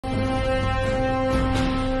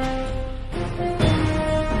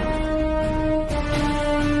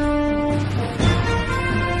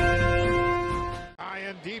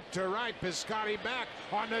to right. Piscotty back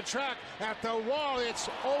on the track at the wall. It's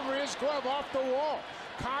over his glove, off the wall.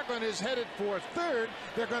 Coughlin is headed for third.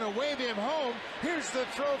 They're going to wave him home. Here's the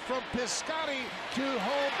throw from Piscotty to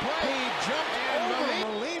home plate. He jumped over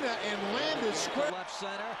Molina and landed square. Left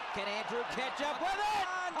center. Can Andrew catch up with it?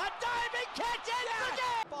 A diving catch in the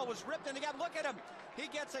game. Ball was ripped in again. Look at him. He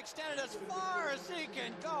gets extended as far as he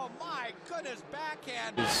can go. My goodness,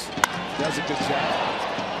 backhand. Does a good job.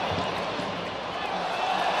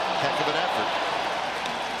 Heck of an effort.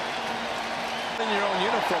 In your own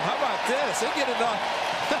uniform. How about this? They get it off.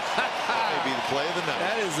 Maybe the play of the night.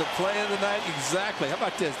 That is the play of the night, exactly. How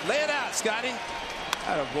about this? Lay it out, Scotty.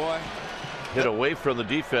 Atta boy. Hit away from the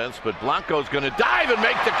defense, but Blanco's going to dive and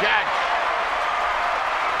make the catch.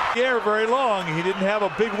 Air very long. He didn't have a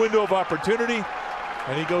big window of opportunity,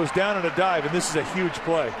 and he goes down in a dive, and this is a huge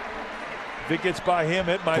play. If it gets by him,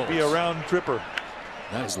 it might be a round tripper.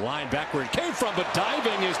 That is line back where it came from, but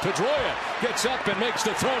diving is Pedroia. Gets up and makes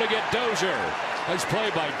the throw to get Dozier. Nice play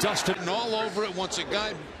by Dustin. And all over it once it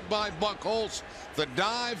got by Buck Holtz. The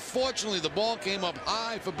dive, fortunately, the ball came up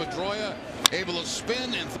high for Pedroia, able to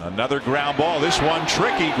spin. And another ground ball. This one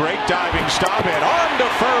tricky. Great diving stop and on to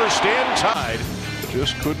first in tide.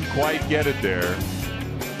 Just couldn't quite get it there.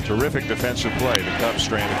 Terrific defensive play. The Cubs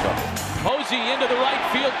strand a couple. Posey into the right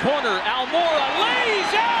field corner. Almora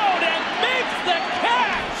lays out and makes the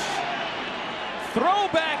catch. Throw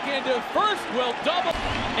back into first will double.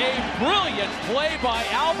 A brilliant play by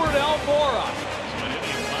Albert Almora. So an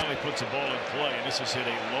Indian finally puts the ball in play, and this is hit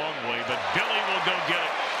a long way, but Billy will go get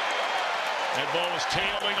it. That ball was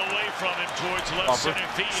tailing away from him towards left center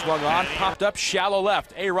field. Swung on, popped up, shallow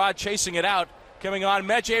left. A-Rod chasing it out. Coming on,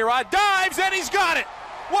 Metch. A-Rod dives, and he's got it.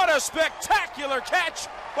 What a spectacular catch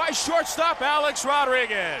by shortstop Alex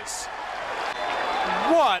Rodriguez.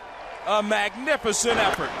 What a magnificent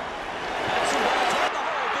effort.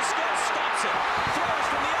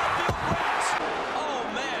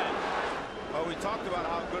 Well, we talked about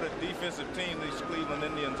how good a defensive team these Cleveland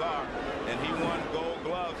Indians are, and he won Gold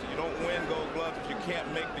Gloves. You don't win Gold Gloves if you can't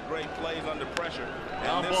make the great plays under pressure.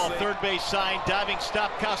 Down ball, third base side, diving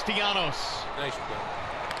stop, Castellanos. Nice play.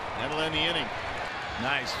 That'll end the inning.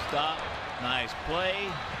 Nice stop, nice play.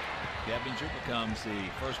 Gebinger becomes the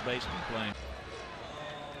first baseman playing.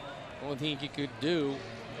 Only thing he could do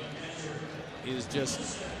is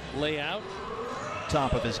just lay out.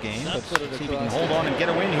 Top of his game, but see if he can hold on and get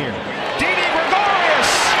a win here. Didi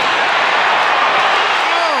Gregorius!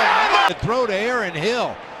 Oh, throw to Aaron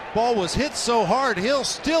Hill. Ball was hit so hard, Hill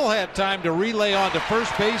still had time to relay on to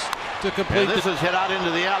first base to complete. And this is hit out into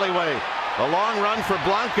the alleyway. A long run for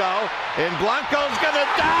Blanco, and Blanco's going to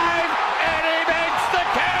dive, and he makes the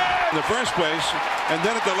catch! In the first place, and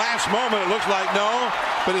then at the last moment, it looks like no,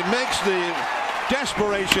 but he makes the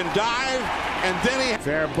desperation dive, and then he...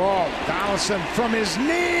 Fair ball. Donaldson from his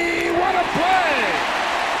knee. What a play!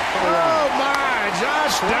 Oh, my.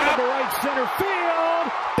 Josh down to right center field.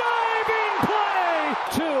 Diving play.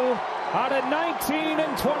 2 out of 19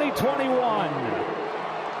 in 2021.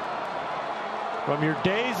 From your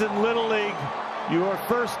days in Little League, you were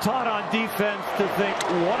first taught on defense to think,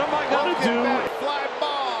 what am I going to do? Fly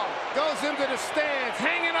ball. Goes into the stands.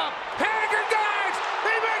 Hanging up. Hager dives.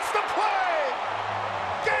 He makes the play.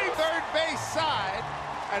 Game third base side.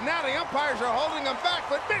 And now the umpires are holding him back.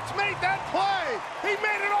 But Mitch made that play. He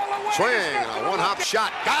made it all the way. Swing, a one-hop shot.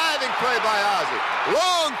 Diving play by Ozzie.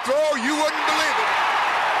 Long throw, you wouldn't believe it.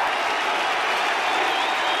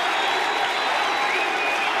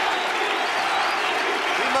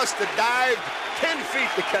 Must have dived 10 feet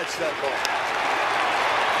to catch that ball.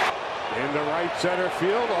 Into right center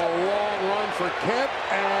field, a long run for Kemp,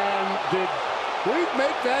 and did we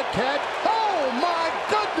make that catch? Oh my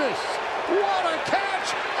goodness! What a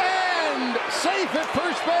catch! And safe at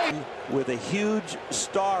first base. With a huge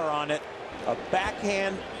star on it, a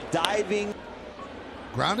backhand diving.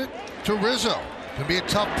 Grounded to Rizzo. Can be a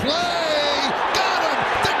tough play. Got him!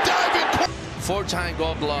 The diving. 4-time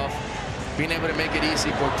Gold Glove. Being able to make it easy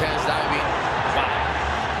for Tens diving. Wow.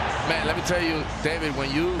 Man, let me tell you, David, when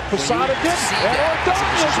you Posada did, and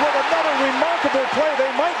Ordonez with another remarkable play. They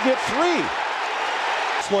might get 3.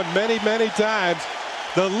 This one many times.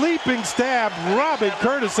 The leaping stab robbing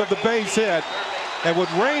Curtis of the base hit. And with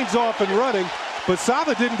Raines off and running,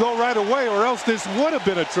 Posada didn't go right away, or else this would have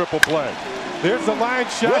been a triple play. There's the line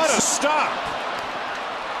shot. What a stop!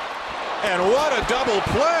 And what a double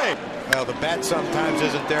play! Well, the bat sometimes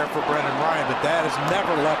isn't there for Brendan Ryan, but that has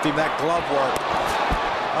never left him that glove work.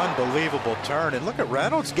 Unbelievable turn. And look at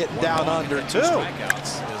Reynolds getting down under, too.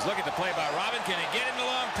 Strikeouts. Look at the play by Robin. Can he get him the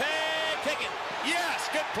long tag? Kick it.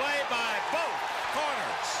 Yes, good play by both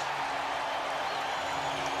corners.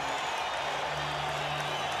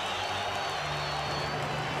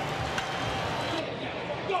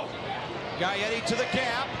 Gaetti to the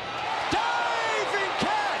gap. Diving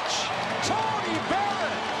catch! Tony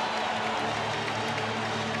Barrett!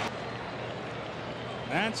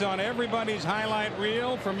 That's on everybody's highlight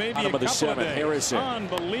reel for maybe a Bottom of the couple of seventh, days. Harrison.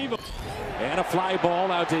 Unbelievable. And a fly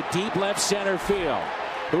ball out to deep left center field.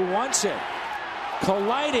 Who wants it?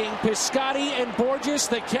 Colliding Piscotty and Borges.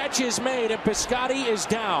 The catch is made and Piscotty is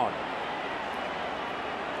down.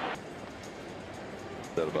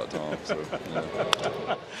 That about Tom. So,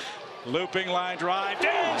 yeah. Looping line drive.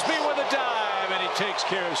 Dansby with a dive, and he takes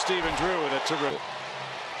care of Stephen Drew with a terrific.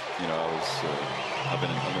 You know, I've been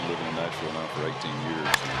living in Nashville now for 18 years.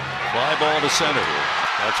 Fly ball to center.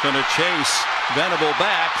 That's going to chase. Venable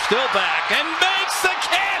back, still back, and makes the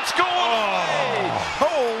catch going away.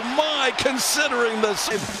 Oh my, considering this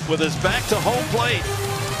with his back to home plate.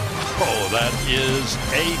 Oh, that is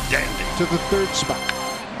a dandy. To the third spot.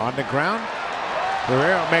 On the ground.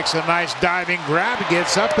 Guerrero makes a nice diving grab. He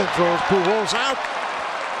gets up and throws Pujols out.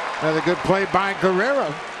 Another good play by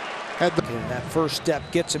Guerrero. And that first step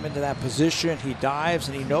gets him into that position. He dives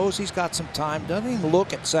and he knows he's got some time. Doesn't even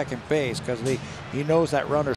look at second base because he knows that runner.